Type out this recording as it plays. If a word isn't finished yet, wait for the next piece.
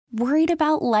Worried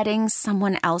about letting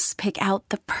someone else pick out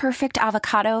the perfect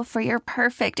avocado for your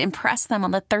perfect impress them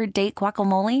on the third date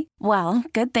guacamole? Well,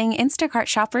 good thing Instacart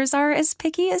shoppers are as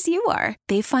picky as you are.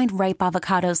 They find ripe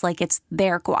avocados like it's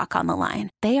their guac on the line.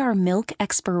 They are milk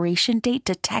expiration date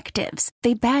detectives.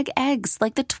 They bag eggs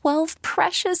like the 12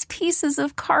 precious pieces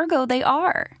of cargo they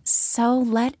are. So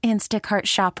let Instacart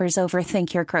shoppers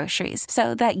overthink your groceries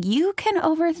so that you can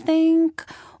overthink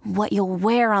what you'll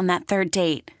wear on that third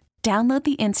date. Download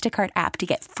the Instacart app to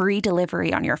get free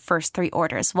delivery on your first 3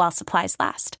 orders while supplies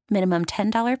last. Minimum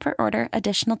 $10 per order.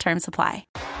 Additional terms apply.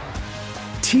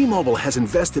 T-Mobile has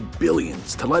invested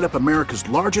billions to light up America's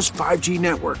largest 5G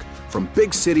network, from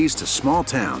big cities to small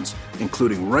towns,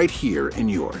 including right here in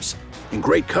yours. And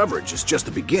great coverage is just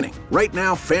the beginning. Right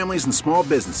now, families and small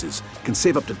businesses can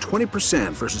save up to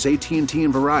 20% versus AT&T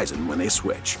and Verizon when they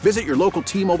switch. Visit your local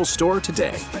T-Mobile store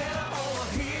today.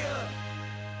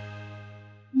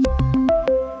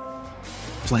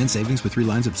 Plan savings with 3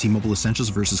 lines of T-Mobile Essentials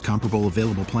versus comparable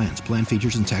available plans. Plan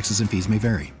features and taxes and fees may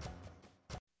vary.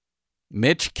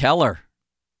 Mitch Keller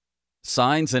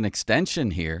signs an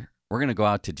extension here. We're going to go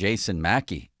out to Jason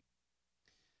Mackey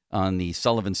on the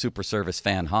Sullivan Super Service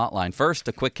fan hotline. First,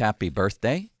 a quick happy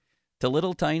birthday to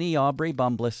little tiny Aubrey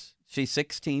Bumbliss. She's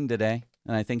 16 today,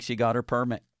 and I think she got her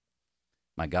permit.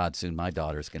 My God, soon my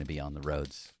daughter's going to be on the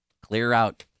roads. Clear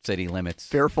out city limits.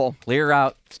 Fearful. Clear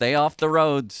out. Stay off the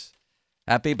roads.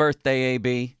 Happy birthday,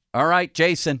 AB. All right,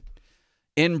 Jason,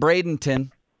 in Bradenton.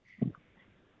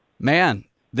 Man,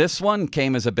 this one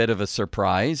came as a bit of a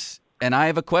surprise, and I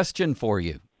have a question for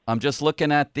you. I'm just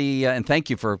looking at the, and thank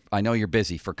you for, I know you're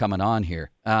busy, for coming on here.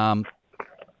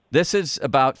 This is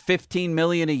about $15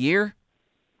 million a year,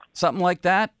 something like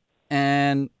that,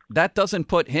 and that doesn't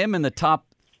put him in the top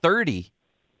 30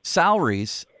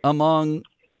 salaries among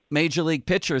Major League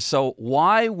pitchers. So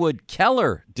why would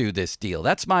Keller do this deal?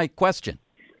 That's my question.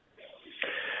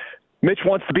 Mitch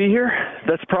wants to be here.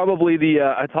 That's probably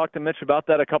I talked to Mitch about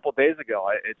that a couple of days ago.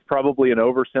 It's probably an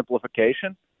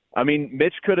oversimplification. I mean,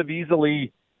 Mitch could have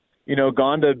easily,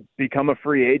 gone to become a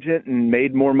free agent and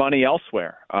made more money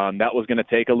elsewhere. That was going to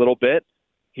take a little bit.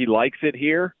 He likes it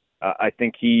here. I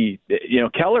think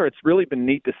Keller, it's really been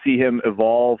neat to see him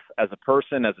evolve as a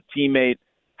person, as a teammate,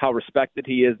 how respected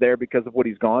he is there because of what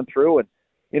he's gone through. And,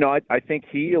 I think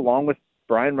he, along with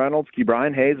Brian Reynolds,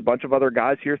 Brian Hayes, a bunch of other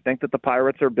guys here, think that the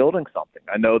Pirates are building something.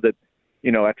 I know that,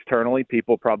 externally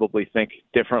people probably think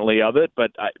differently of it,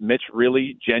 but Mitch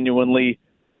really genuinely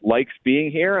likes being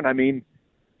here. And I mean,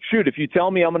 shoot, if you tell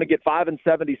me I'm going to get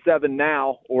 5-77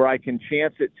 now, or I can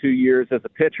chance it 2 years as a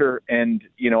pitcher and,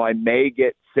 I may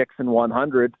get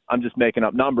 6-100, I'm just making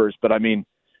up numbers, but I mean,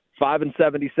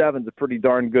 5-77 is a pretty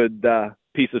darn good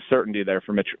piece of certainty there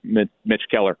for Mitch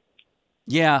Keller.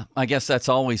 Yeah, I guess that's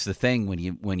always the thing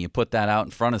when you put that out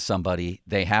in front of somebody.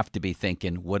 They have to be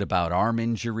thinking, what about arm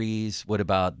injuries? What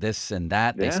about this and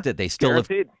that? Yeah, they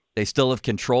still have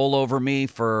control over me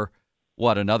for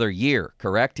another year?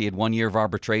 Correct. He had 1 year of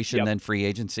arbitration, then free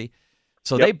agency.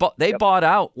 So they bought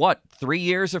out 3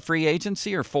 years of free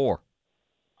agency or 4?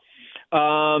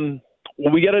 Well,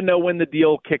 we got to know when the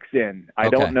deal kicks in. I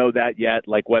don't know that yet,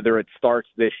 like whether it starts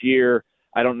this year.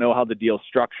 I don't know how the deal's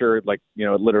structured. Like,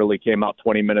 it literally came out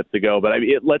 20 minutes ago. But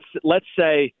let's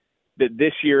say that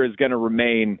this year is going to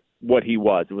remain what he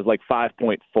was. It was like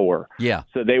 5.4. Yeah.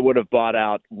 So they would have bought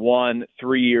out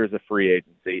 3 years of free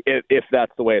agency, if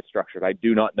that's the way it's structured. I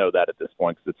do not know that at this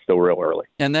point because it's still real early.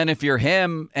 And then if you're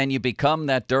him and you become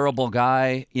that durable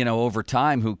guy, over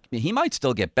time, who he might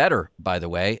still get better, by the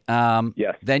way,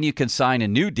 yes. Then you can sign a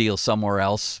new deal somewhere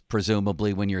else,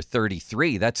 presumably when you're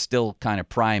 33. That's still kind of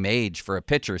prime age for a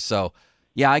pitcher. So,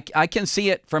 yeah, I can see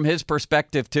it from his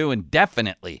perspective, too, and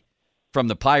definitely from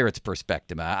the Pirates'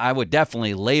 perspective. I would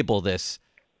definitely label this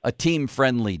a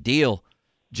team-friendly deal,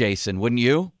 Jason, wouldn't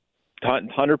you?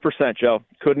 100%, Joe.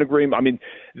 Couldn't agree. I mean,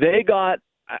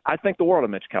 I think the world of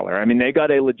Mitch Keller. I mean, they got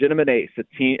a legitimate ace,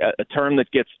 a term that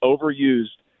gets overused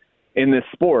in this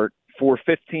sport, for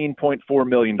 $15.4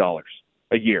 million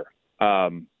a year.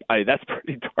 That's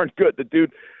pretty darn good. The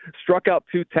dude struck out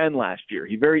 210 last year.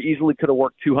 He very easily could have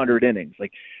worked 200 innings.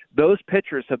 Like, those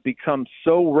pitchers have become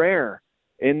so rare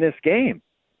in this game.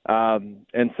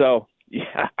 And so,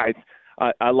 yeah,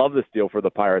 I love this deal for the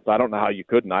Pirates. I don't know how you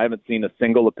couldn't. I haven't seen a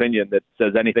single opinion that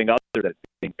says anything other than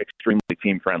being extremely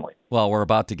team-friendly. Well, we're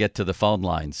about to get to the phone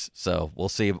lines, so we'll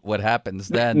see what happens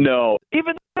then. No.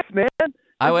 Even this, man.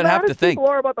 I would have to think. People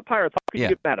are about the Pirates. How can you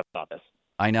get mad about this?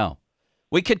 I know.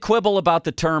 We could quibble about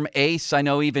the term ace. I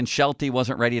know even Shelty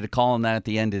wasn't ready to call him that at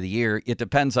the end of the year. It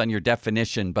depends on your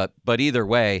definition, but either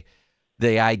way,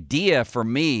 the idea for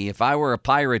me, if I were a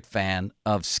Pirate fan,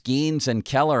 of Skeens and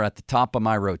Keller at the top of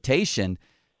my rotation,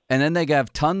 and then they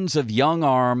have tons of young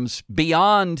arms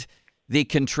beyond the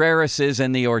Contrerases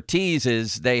and the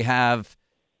Ortizes.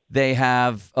 They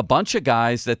have a bunch of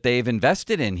guys that they've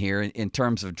invested in here in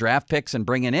terms of draft picks and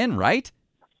bringing in, right?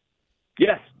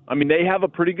 Yes. I mean, they have a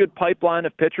pretty good pipeline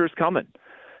of pitchers coming.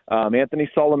 Anthony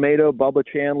Solomedo, Bubba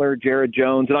Chandler, Jared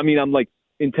Jones. And I mean, I'm like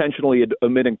intentionally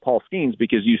omitting Paul Skeens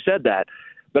because you said that.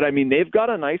 But I mean, they've got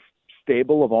a nice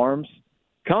stable of arms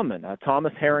coming.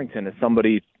 Thomas Harrington is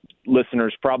somebody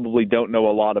listeners probably don't know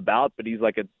a lot about, but he's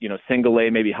like a single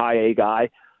A, maybe high A guy,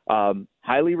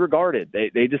 highly regarded.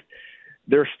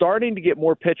 They're starting to get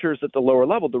more pitchers at the lower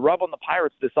level. The rub on the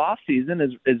Pirates this offseason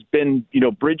has been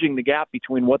bridging the gap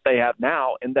between what they have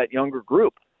now and that younger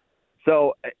group.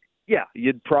 So yeah,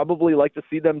 you'd probably like to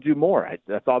see them do more.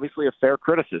 That's obviously a fair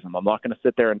criticism. I'm not going to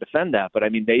sit there and defend that, but I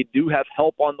mean, they do have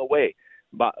help on the way.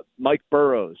 Mike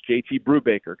Burrows, JT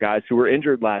Brubaker, guys who were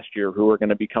injured last year who are going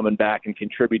to be coming back and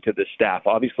contribute to this staff.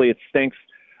 Obviously, it stinks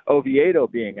Oviedo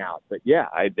being out, but yeah,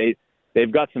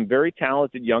 they've got some very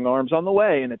talented young arms on the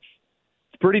way, and it's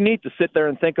pretty neat to sit there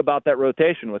and think about that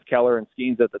rotation with Keller and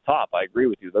Skeens at the top. I agree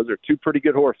with you. Those are two pretty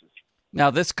good horses. Now,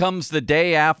 this comes the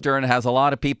day after, and has a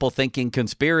lot of people thinking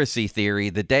conspiracy theory,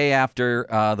 the day after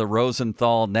the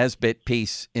Rosenthal-Nesbitt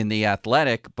piece in The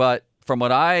Athletic. But from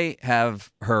what I have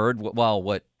heard,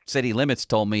 what City Limits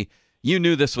told me, you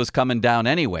knew this was coming down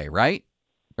anyway, right?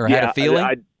 Or had a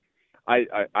feeling?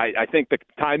 I think the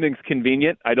timing's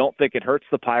convenient. I don't think it hurts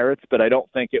the Pirates, but I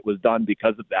don't think it was done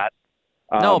because of that.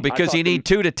 No, because you need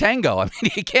two to tango. I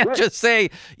mean, you can't just say,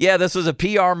 yeah, this was a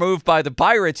PR move by the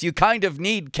Pirates. You kind of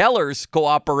need Keller's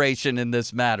cooperation in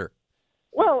this matter.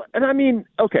 Well, and I mean,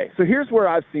 okay, so here's where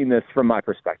I've seen this from my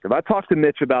perspective. I talked to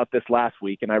Mitch about this last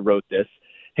week, and I wrote this.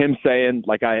 Him saying,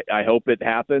 like, I hope it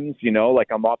happens, like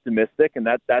I'm optimistic, and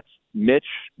that's Mitch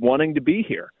wanting to be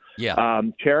here. Yeah.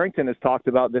 Charrington has talked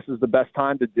about this is the best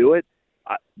time to do it.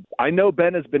 I know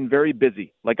Ben has been very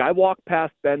busy. Like, I walk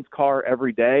past Ben's car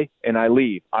every day and I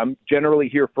leave. I'm generally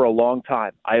here for a long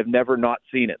time. I have never not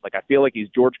seen it. Like, I feel like he's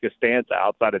George Costanza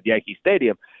outside of Yankee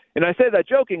Stadium. And I say that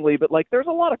jokingly, but like, there's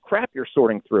a lot of crap you're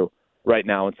sorting through right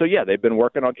now. And so, yeah, they've been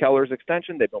working on Keller's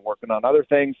extension. They've been working on other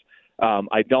things.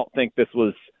 I don't think this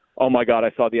was, oh my God,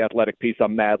 I saw the Athletic piece,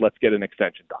 I'm mad, let's get an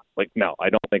extension done. Like, no, I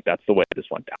don't think that's the way this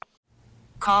went down.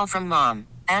 Call from mom.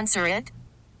 Answer it.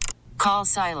 Call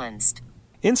silenced.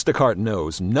 Instacart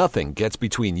knows nothing gets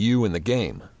between you and the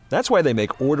game. That's why they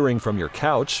make ordering from your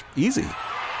couch easy.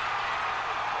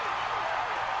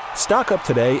 Stock up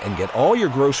today and get all your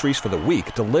groceries for the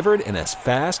week delivered in as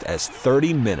fast as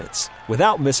 30 minutes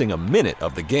without missing a minute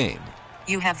of the game.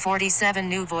 You have 47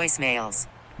 new voicemails.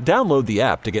 Download the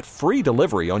app to get free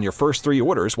delivery on your first 3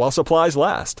 orders while supplies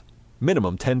last.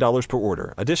 Minimum $10 per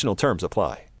order. Additional terms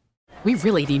apply. We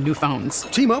really need new phones.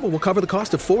 T-Mobile will cover the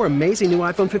cost of 4 amazing new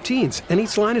iPhone 15s, and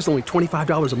each line is only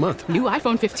 $25 a month. New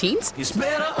iPhone 15s? It's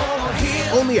better over here.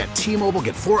 Only at T-Mobile,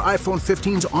 get 4 iPhone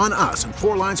 15s on us and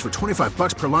 4 lines for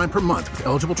 $25 per line per month with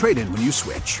eligible trade-in when you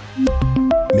switch.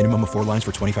 Minimum of 4 lines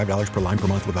for $25 per line per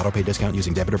month with autopay discount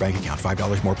using debit or bank account.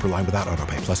 $5 more per line without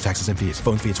autopay, plus taxes and fees.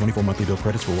 Phone fee at 24 monthly bill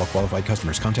credits for well-qualified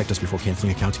customers. Contact us before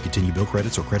canceling account to continue bill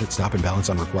credits or credit stop and balance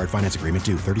on required finance agreement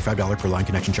due. $35 per line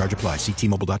connection charge applies. See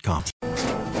T-Mobile.com.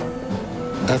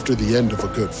 After the end of a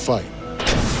good fight,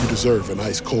 you deserve an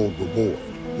ice-cold reward.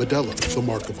 Modelo is the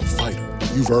mark of a fighter.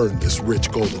 You've earned this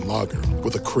rich golden lager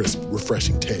with a crisp,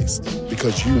 refreshing taste.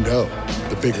 Because you know,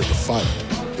 the bigger the fight,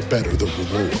 the better the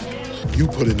reward. You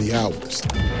put in the hours,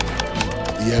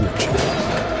 the energy,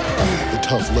 the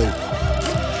tough labor.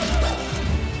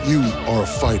 You are a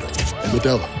fighter, and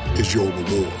Modelo is your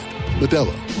reward.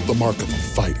 Modelo, the mark of a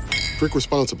fighter. Drink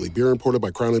responsibly. Beer imported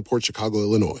by Crown Imports, Chicago,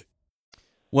 Illinois.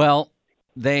 Well,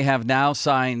 they have now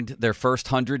signed their first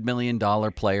 $100 million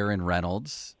player in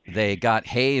Reynolds. They got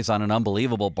Hayes on an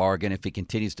unbelievable bargain if he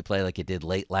continues to play like he did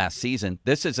late last season.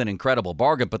 This is an incredible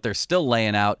bargain, but they're still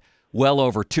laying out well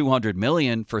over $200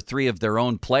 million for 3 of their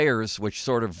own players, which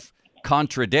sort of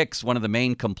contradicts one of the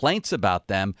main complaints about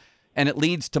them. And it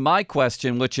leads to my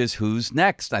question, which is who's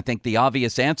next? I think the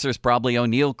obvious answer is probably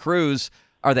Oneil Cruz.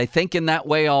 Are they thinking that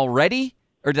way already?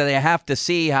 Or do they have to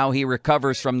see how he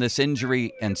recovers from this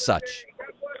injury and such?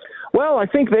 Well, I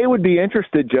think they would be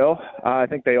interested, Joe. I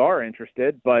think they are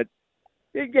interested, but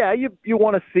yeah, you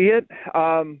want to see it.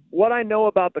 What I know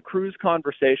about the Cruz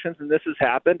conversations, and this has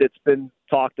happened, it's been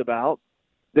talked about,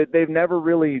 that they've never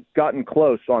really gotten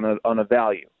close on a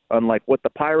value, unlike what the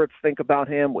Pirates think about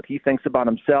him, what he thinks about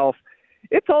himself.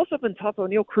 It's also been tough.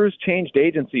 Oneil Cruz changed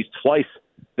agencies twice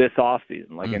this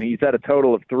offseason, and he's had a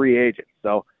total of 3 agents.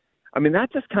 So I mean,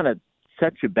 that just kind of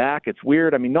sets you back. It's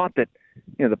weird. I mean, not that,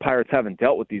 the Pirates haven't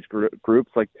dealt with these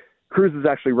groups. Like, Cruz is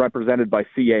actually represented by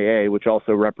CAA, which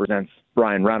also represents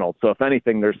Brian Reynolds. So if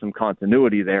anything, there's some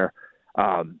continuity there.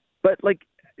 But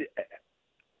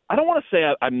I don't want to say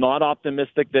I'm not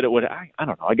optimistic that it would. I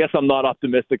don't know. I guess I'm not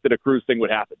optimistic that a Cruz thing would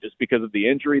happen just because of the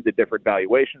injury, the different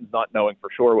valuations, not knowing for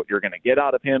sure what you're going to get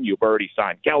out of him. You've already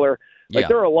signed Keller.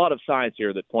 There are a lot of signs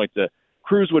here that point to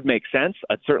Cruz would make sense.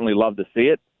 I'd certainly love to see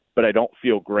it, but I don't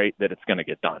feel great that it's going to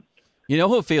get done. You know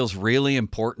who feels really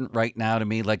important right now to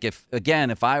me? Like, if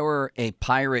I were a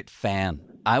Pirate fan,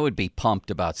 I would be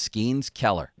pumped about Skeens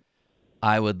Keller.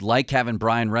 I would like having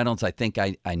Brian Reynolds. I think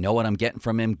I know what I'm getting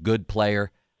from him. Good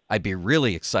player. I'd be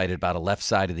really excited about a left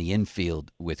side of the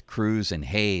infield with Cruz and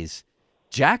Hayes.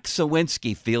 Jack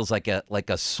Suwinski feels like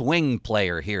a swing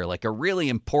player here, like a really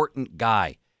important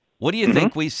guy. What do you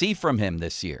think we see from him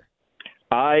this year?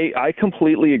 I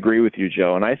completely agree with you,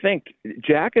 Joe. And I think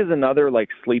Jack is another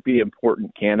sleepy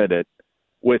important candidate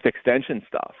with extension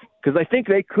stuff, because I think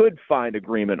they could find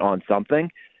agreement on something.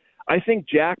 I think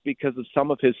Jack, because of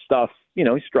some of his stuff, he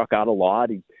struck out a lot.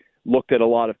 He looked at a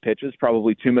lot of pitches,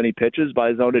 probably too many pitches by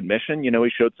his own admission. He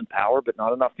showed some power, but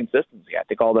not enough consistency. I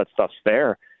think all that stuff's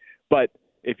fair. But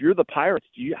if you're the Pirates,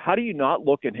 how do you not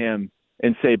look at him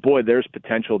and say, boy, there's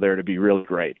potential there to be really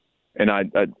great? And I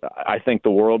think the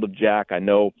world of Jack. I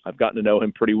know I've gotten to know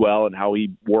him pretty well and how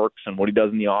he works and what he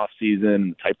does in the off season,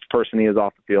 the type of person he is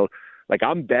off the field.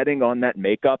 I'm betting on that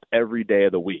makeup every day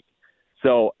of the week.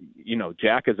 So,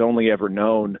 Jack has only ever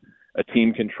known a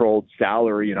team-controlled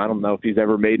salary, and I don't know if he's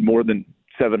ever made more than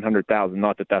 $700,000.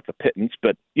 Not that that's a pittance,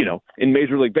 but in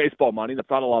Major League Baseball money, that's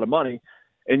not a lot of money.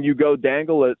 And you go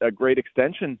dangle a great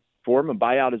extension for him and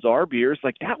buy out his arb years,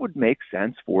 that would make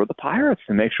sense for the Pirates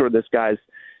to make sure this guy's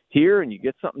here and you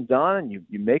get something done and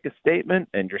you make a statement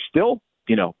and you're still,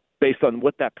 based on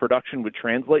what that production would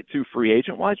translate to free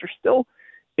agent wise, you're still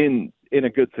in a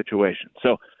good situation.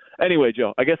 So anyway,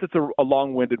 Joe, I guess it's a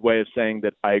long-winded way of saying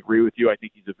that I agree with you. I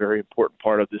think he's a very important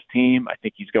part of this team. I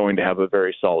think he's going to have a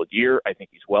very solid year. I think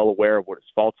he's well aware of what his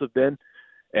faults have been.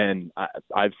 And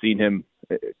I've seen him,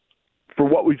 for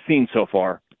what we've seen so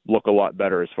far, look a lot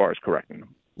better as far as correcting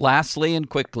them. Lastly and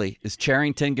quickly, is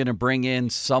Cherington going to bring in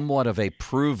somewhat of a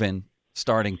proven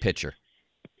starting pitcher?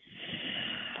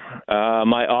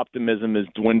 My optimism is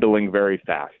dwindling very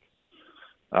fast.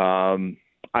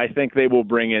 I think they will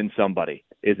bring in somebody.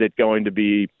 Is it going to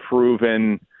be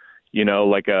proven,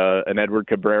 like an Edward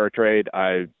Cabrera trade?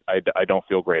 I don't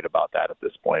feel great about that at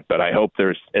this point, but I hope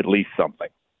there's at least something.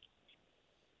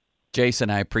 Jason,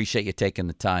 I appreciate you taking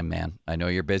the time, man. I know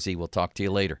you're busy. We'll talk to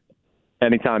you later.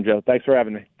 Anytime, Joe. Thanks for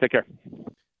having me. Take care.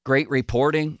 Great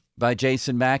reporting by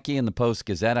Jason Mackey in the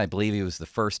Post-Gazette. I believe he was the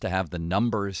first to have the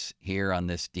numbers here on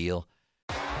this deal.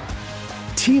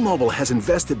 T-Mobile has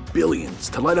invested billions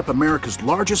to light up America's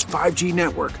largest 5G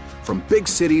network, from big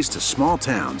cities to small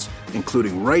towns,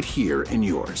 including right here in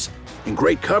yours. And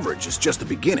great coverage is just the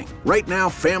beginning. Right now,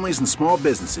 families and small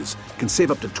businesses can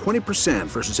save up to 20%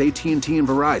 versus AT&T and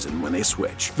Verizon when they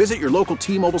switch. Visit your local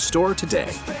T-Mobile store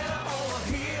today.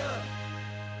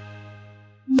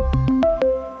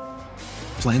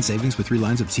 Plan savings with 3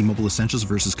 lines of T-Mobile Essentials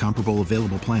versus comparable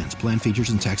available plans. Plan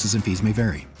features and taxes and fees may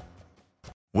vary.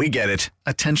 We get it.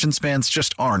 Attention spans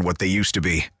just aren't what they used to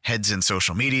be. Heads in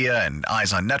social media and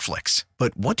eyes on Netflix.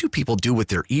 But what do people do with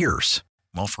their ears?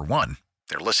 Well, for one,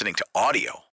 they're listening to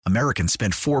audio. Americans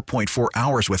spend 4.4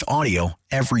 hours with audio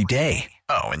every day.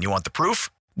 Oh, and you want the proof?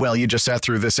 Well, you just sat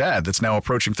through this ad that's now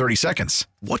approaching 30 seconds.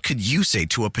 What could you say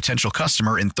to a potential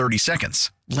customer in 30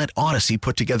 seconds? Let Odyssey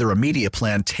put together a media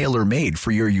plan tailor-made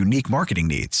for your unique marketing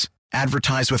needs.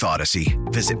 Advertise with Odyssey.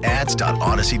 Visit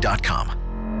ads.odyssey.com.